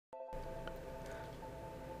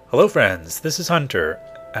Hello friends, this is Hunter,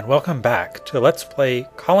 and welcome back to Let's Play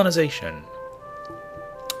Colonization.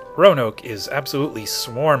 Roanoke is absolutely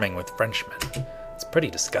swarming with Frenchmen. It's pretty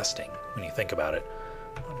disgusting when you think about it.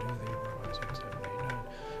 1, 2, 3, 4, 5, 6, 7,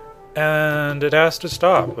 8, 9. And it has to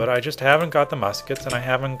stop, but I just haven't got the muskets, and I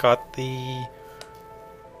haven't got the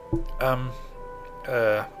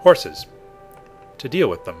horses to deal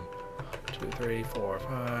with them. 2, 3, 4,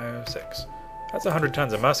 5, 6. That's 100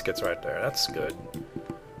 tons of muskets right there. That's good.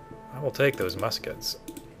 I will take those muskets.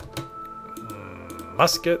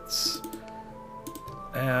 Muskets.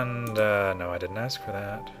 And, no, I didn't ask for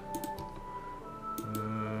that.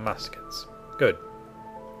 Muskets. Good.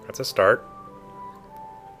 That's a start.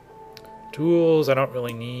 Tools I don't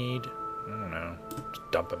really need. I don't know.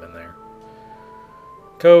 Just dump them in there.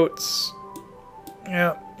 Coats.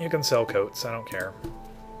 Yeah, you can sell coats. I don't care.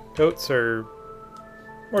 Coats are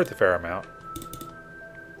worth a fair amount.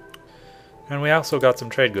 And we also got some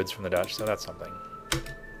trade goods from the Dutch, so that's something.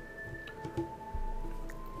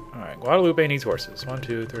 Alright, Guadalupe needs horses. 1,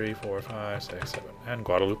 2, 3, 4, 5, 6, 7. And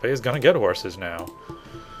Guadalupe is going to get horses now.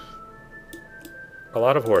 A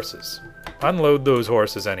lot of horses. Unload those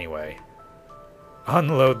horses anyway.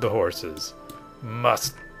 Unload the horses.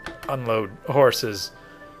 Must unload horses.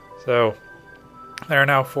 So, there are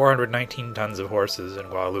now 419 tons of horses in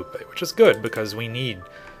Guadalupe, which is good because we need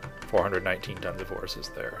 419 tons of horses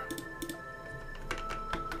there.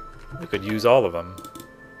 We could use all of them.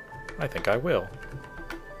 I think I will.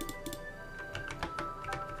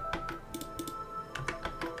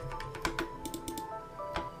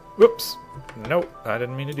 Whoops! Nope, I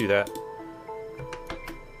didn't mean to do that.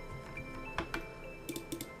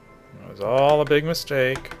 It was all a big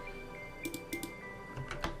mistake.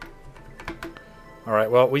 Alright,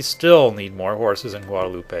 well, we still need more horses in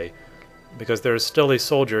Guadalupe, because there is still a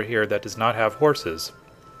soldier here that does not have horses.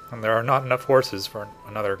 And there are not enough horses for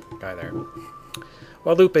another guy there.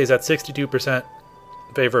 Guadalupe is at 62%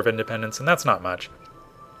 in favor of independence, and that's not much.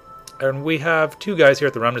 And we have 2 guys here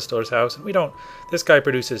at the rum distiller's house, and we don't... This guy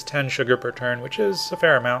produces 10 sugar per turn, which is a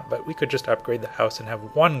fair amount, but we could just upgrade the house and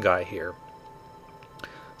have 1 guy here.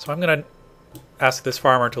 So I'm going to ask this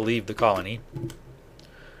farmer to leave the colony.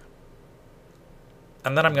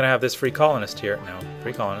 And then I'm going to have this free colonist here. No,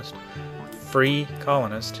 free colonist. Free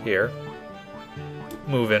colonist here.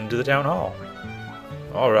 Move into the town hall.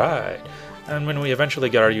 Alright. And when we eventually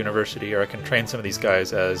get our university here, I can train some of these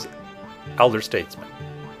guys as elder statesmen.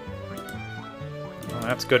 Well,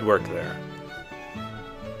 that's good work there.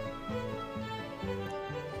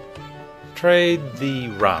 Trade the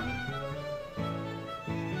rum.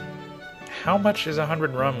 How much is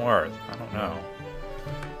 100 rum worth? I don't know.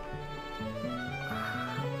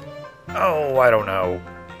 Oh, I don't know.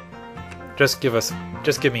 Just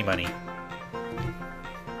give me money.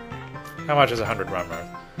 How much is 100 rum worth?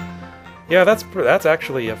 Yeah, that's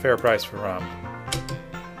actually a fair price for rum.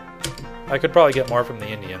 I could probably get more from the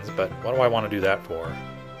Indians, but what do I want to do that for?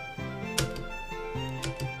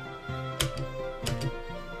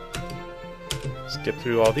 Skip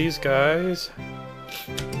through all these guys.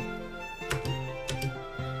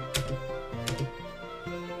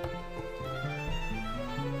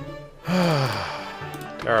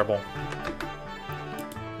 Terrible.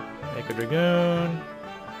 Make a dragoon.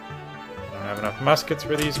 Don't have enough muskets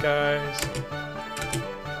for these guys.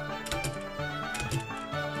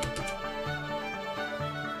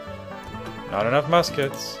 Not enough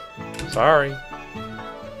muskets. Sorry.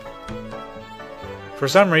 For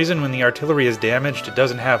some reason, when the artillery is damaged, it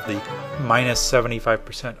doesn't have the minus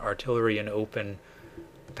 75% artillery in open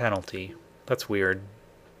penalty. That's weird.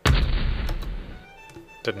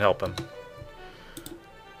 Didn't help him.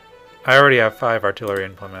 I already have 5 artillery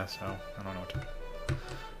in Plymouth, so I don't know what to do.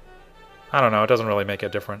 I don't know, it doesn't really make a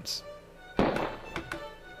difference.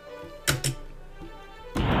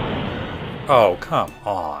 Oh, come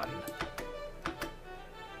on.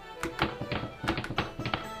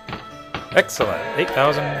 Excellent,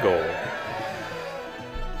 8,000 gold.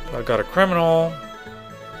 So I've got a criminal,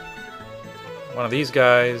 one of these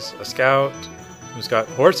guys, a scout, who's got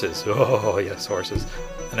horses. Oh, yes, horses.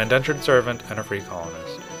 An indentured servant, and a free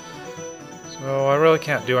colonist. So I really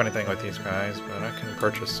can't do anything with these guys, but I can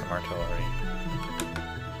purchase some artillery.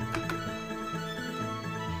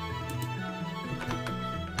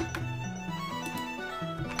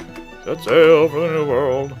 Set sail for the new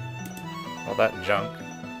world. All that junk.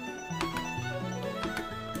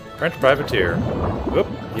 French privateer. Whoop,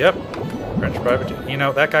 yep. French privateer. You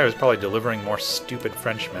know, that guy was probably delivering more stupid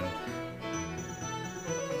Frenchmen.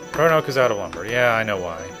 Roanoke is out of lumber. Yeah, I know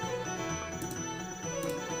why.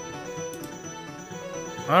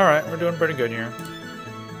 Alright, we're doing pretty good here.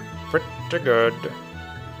 Pretty good.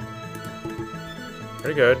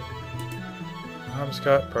 Pretty good.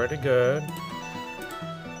 Got pretty good.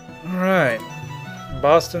 Alright.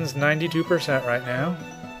 Boston's 92% right now.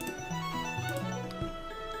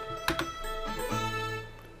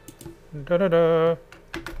 Da-da-da.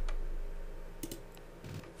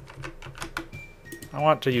 I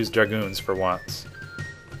want to use dragoons for once.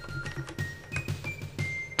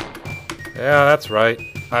 Yeah, that's right.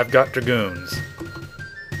 I've got dragoons.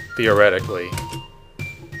 Theoretically.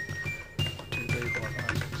 2, 3, 4,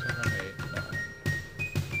 5, 6, 7, 8,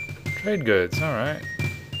 9. Trade goods, alright.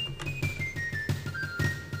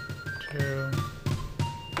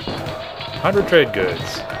 100 trade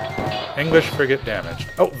goods. English frigate damaged.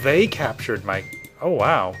 Oh, they captured my... Oh,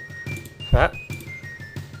 wow.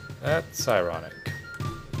 That's ironic.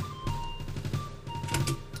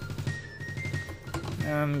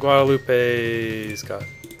 And Guadalupe's got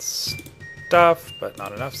stuff, but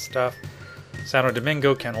not enough stuff. Santo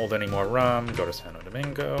Domingo can't hold any more rum. Go to Santo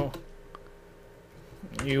Domingo.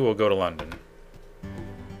 You will go to London.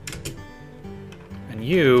 And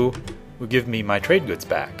you will give me my trade goods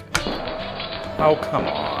back. Oh, come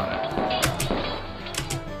on.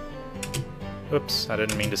 Oops, I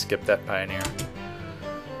didn't mean to skip that pioneer.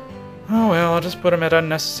 Oh well, I'll just put him at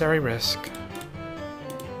unnecessary risk.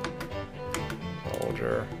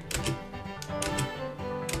 Soldier.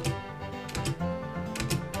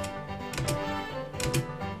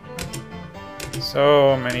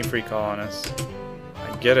 So many free colonists.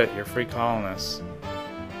 I get it, you're free colonists.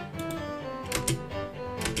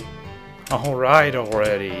 Alright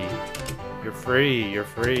already. You're free, you're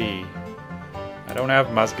free. I don't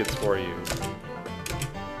have muskets for you.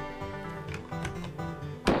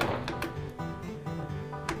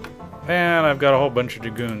 And I've got a whole bunch of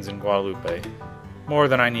dragoons in Guadalupe. More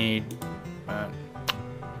than I need. What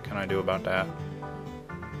can I do about that?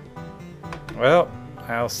 Well,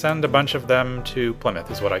 I'll send a bunch of them to Plymouth,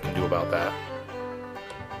 is what I can do about that.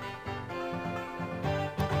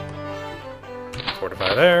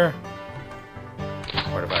 Fortify there.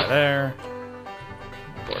 Fortify there.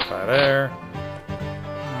 Fortify there.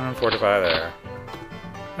 And fortify there.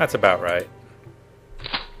 That's about right.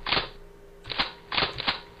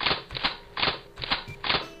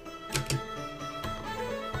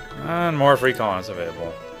 And more free colonists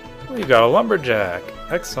available. We've got a lumberjack.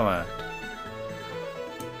 Excellent.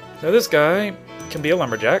 So this guy can be a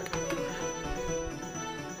lumberjack.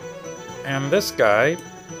 And this guy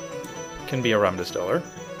can be a rum distiller.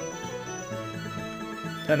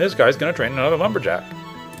 And this guy's going to train another lumberjack.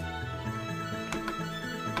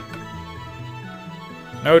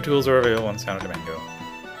 No tools are available in Santo Domingo.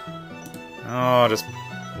 Oh, just...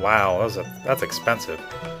 Wow, that's expensive.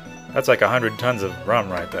 That's like 100 tons of rum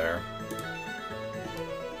right there.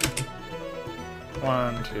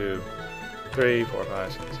 1, 2, 3, 4,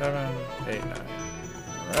 5, 6, 7, 8, 9.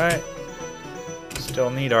 Alright.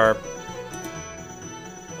 Still need our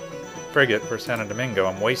frigate for Santo Domingo.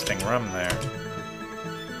 I'm wasting rum there.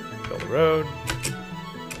 Build a road.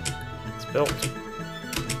 It's built.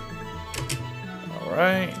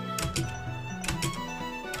 Alright.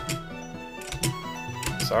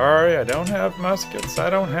 Sorry, I don't have muskets. I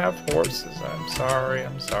don't have horses. I'm sorry,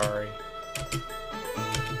 I'm sorry.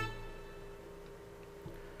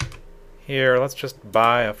 Here, let's just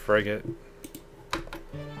buy a frigate.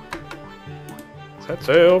 Set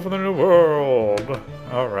sail for the new world.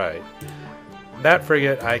 Alright. That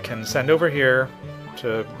frigate I can send over here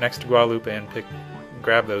to next to Guadalupe and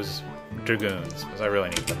grab those dragoons, because I really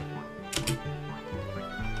need them.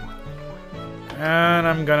 And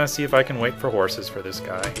I'm gonna see if I can wait for horses for this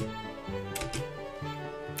guy.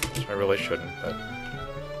 Which I really shouldn't, but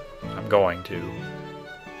I'm going to.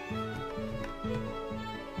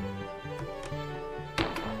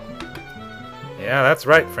 Yeah, that's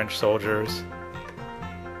right, French soldiers.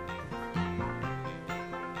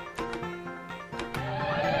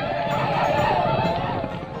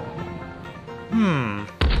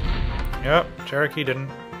 Yep, Cherokee didn't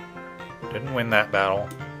win that battle.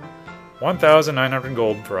 1,900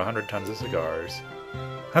 gold for 100 tons of cigars.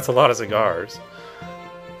 That's a lot of cigars.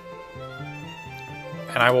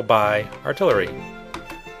 And I will buy artillery.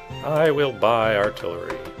 I will buy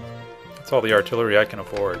artillery. That's all the artillery I can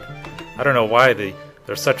afford. I don't know why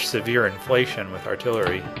there's such severe inflation with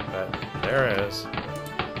artillery, but there is.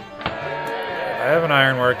 I have an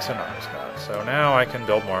ironworks and Armstrong, so now I can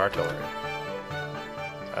build more artillery.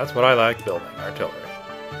 That's what I like building, artillery.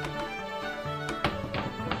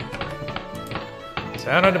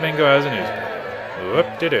 Santo Domingo has a newspaper.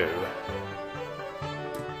 Whoop-de-doo.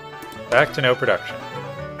 Back to no production.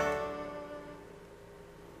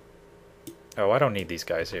 Oh, I don't need these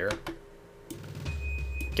guys here.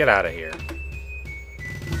 Get out of here.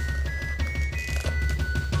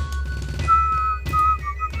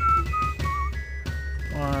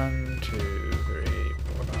 1, 2, 3,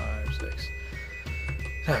 4, 5, 6,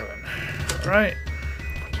 7. Alright.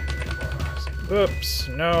 1, 2, 3, 4, 5, 6. Whoops.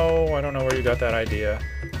 No, I don't know where you got that idea.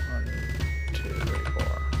 1, 2, 3,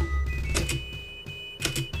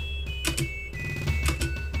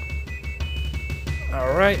 4.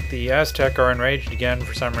 Alright, the Aztec are enraged again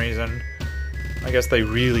for some reason. I guess they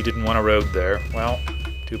really didn't want a road there. Well,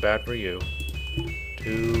 too bad for you.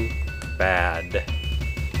 Too bad.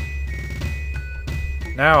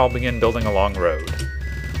 Now I'll begin building a long road.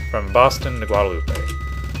 From Boston to Guadalupe.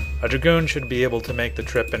 A dragoon should be able to make the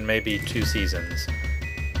trip in maybe 2 seasons.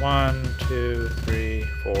 1, 2, 3,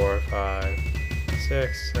 4, 5,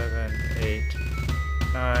 6, 7, 8,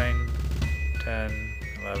 9, 10,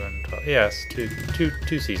 11, 12. Yes,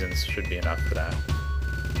 two seasons should be enough for that.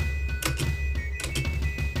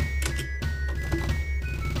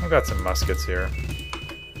 I've got some muskets here.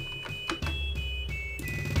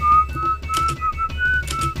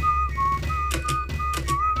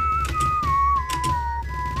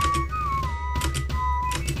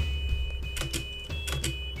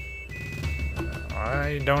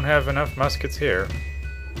 I don't have enough muskets here.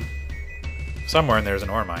 Somewhere in there's an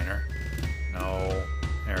ore miner. No,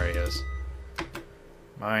 there he is.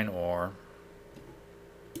 Mine ore.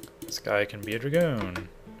 This guy can be a dragoon.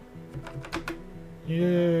 Yeah,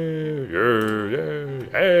 yeah,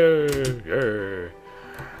 yeah, yeah.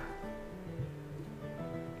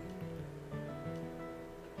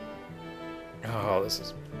 Oh, this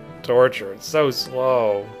is torture. It's so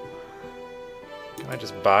slow. Can I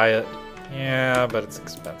just buy it? Yeah, but it's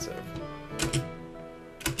expensive.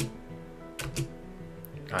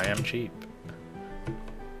 I am cheap.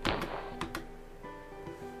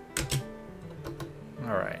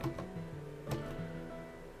 Alright.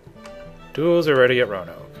 Tools are ready at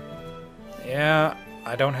Roanoke. Yeah,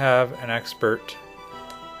 I don't have an expert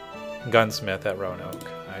gunsmith at Roanoke.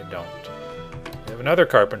 I don't. We have another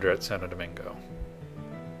carpenter at Santo Domingo.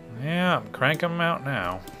 Yeah, I'm cranking them out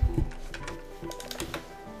now.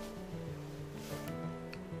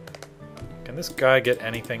 Can this guy get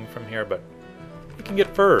anything from here? But he can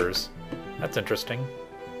get furs. That's interesting.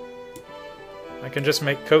 I can just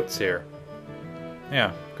make coats here.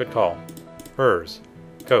 Yeah, good call. Furs.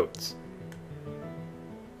 Coats.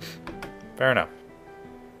 Fair enough.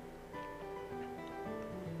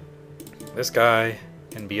 This guy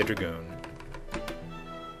can be a dragoon.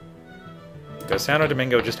 Because Santo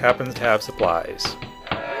Domingo just happens to have supplies.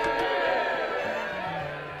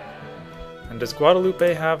 And does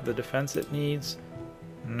Guadalupe have the defense it needs?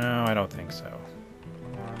 No, I don't think so.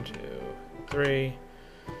 1, 2, 3.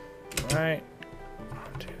 Right.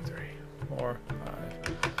 1, 2, 3, 4,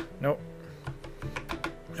 5. Nope.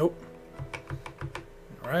 Nope.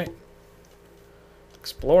 Alright.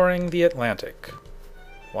 Exploring the Atlantic.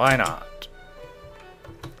 Why not?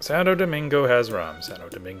 Santo Domingo has rum. Santo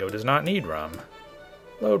Domingo does not need rum.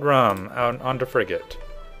 Load rum out onto frigate.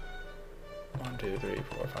 1, 2, 3,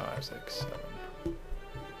 4, 5, 6, 7.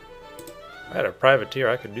 If I had a privateer,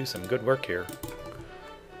 I could do some good work here.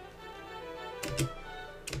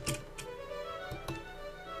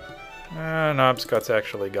 Knobscott's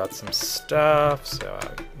actually got some stuff, so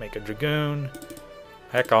I'll make a dragoon.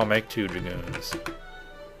 Heck, I'll make 2 dragoons.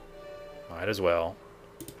 Might as well.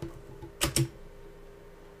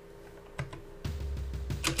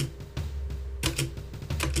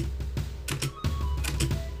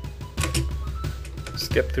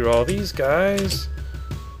 Skip through all these guys.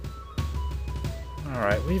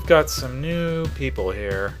 Alright, we've got some new people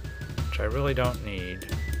here, which I really don't need.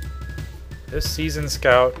 This seasoned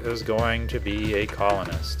scout is going to be a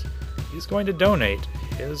colonist. He's going to donate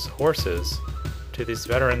his horses to these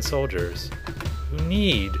veteran soldiers who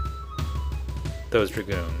need those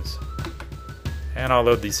dragoons. And I'll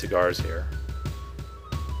load these cigars here.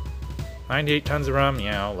 98 tons of rum?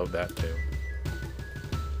 Yeah, I'll load that too.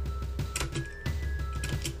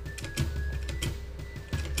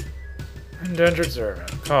 Indentured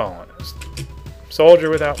servant, colonist, soldier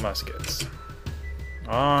without muskets.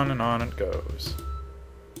 On and on it goes.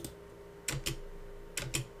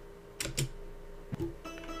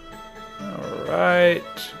 Alright.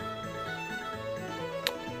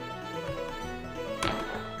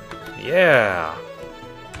 Yeah!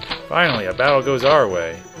 Finally, a battle goes our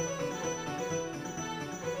way.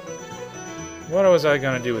 What was I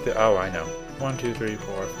going to do with it? Oh, I know. 1, 2, 3,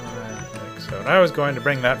 4, 5, 6, 7. I was going to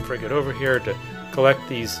bring that frigate over here to collect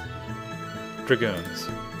these dragoons.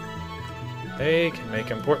 They can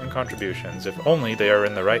make important contributions, if only they are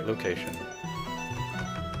in the right location.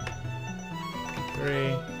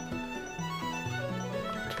 3.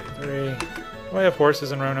 2, 3. Do I have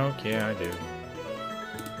horses in Roanoke? Yeah, I do.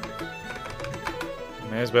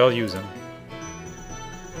 May as well use them.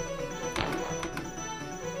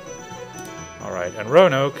 Alright, and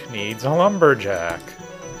Roanoke needs a lumberjack.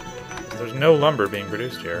 There's no lumber being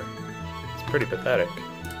produced here. It's pretty pathetic.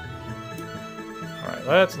 Alright,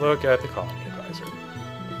 let's look at the colony advisor.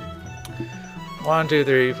 1, 2,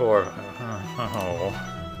 3, 4. Oh,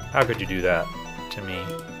 how could you do that to me,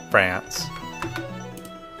 France?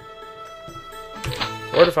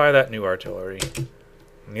 Fortify that new artillery.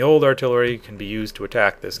 And the old artillery can be used to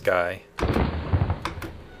attack this guy.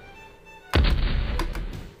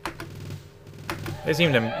 They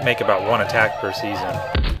seem to make about 1 attack per season.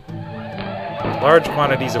 Large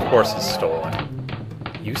quantities of horses stolen.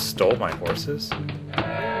 You stole my horses?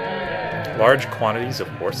 Large quantities of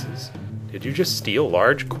horses? Did you just steal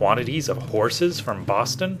large quantities of horses from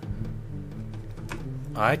Boston?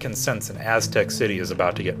 I can sense an Aztec city is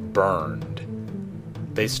about to get burned.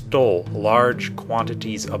 They stole large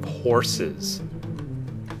quantities of horses.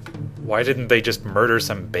 Why didn't they just murder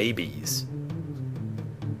some babies?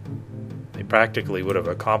 They practically would have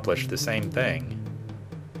accomplished the same thing.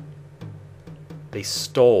 They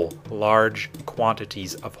stole large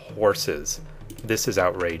quantities of horses. This is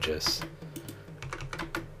outrageous.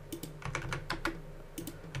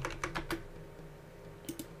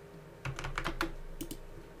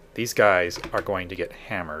 These guys are going to get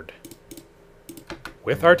hammered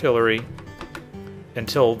with artillery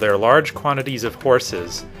until their large quantities of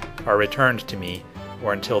horses are returned to me,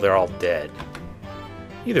 or until they're all dead.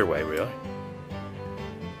 Either way, really.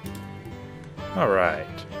 Alright.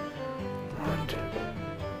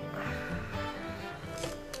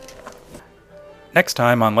 Next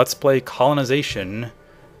time on Let's Play Colonization,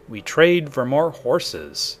 we trade for more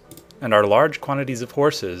horses. And our large quantities of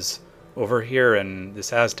horses over here in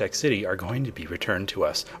this Aztec city are going to be returned to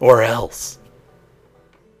us. Or else.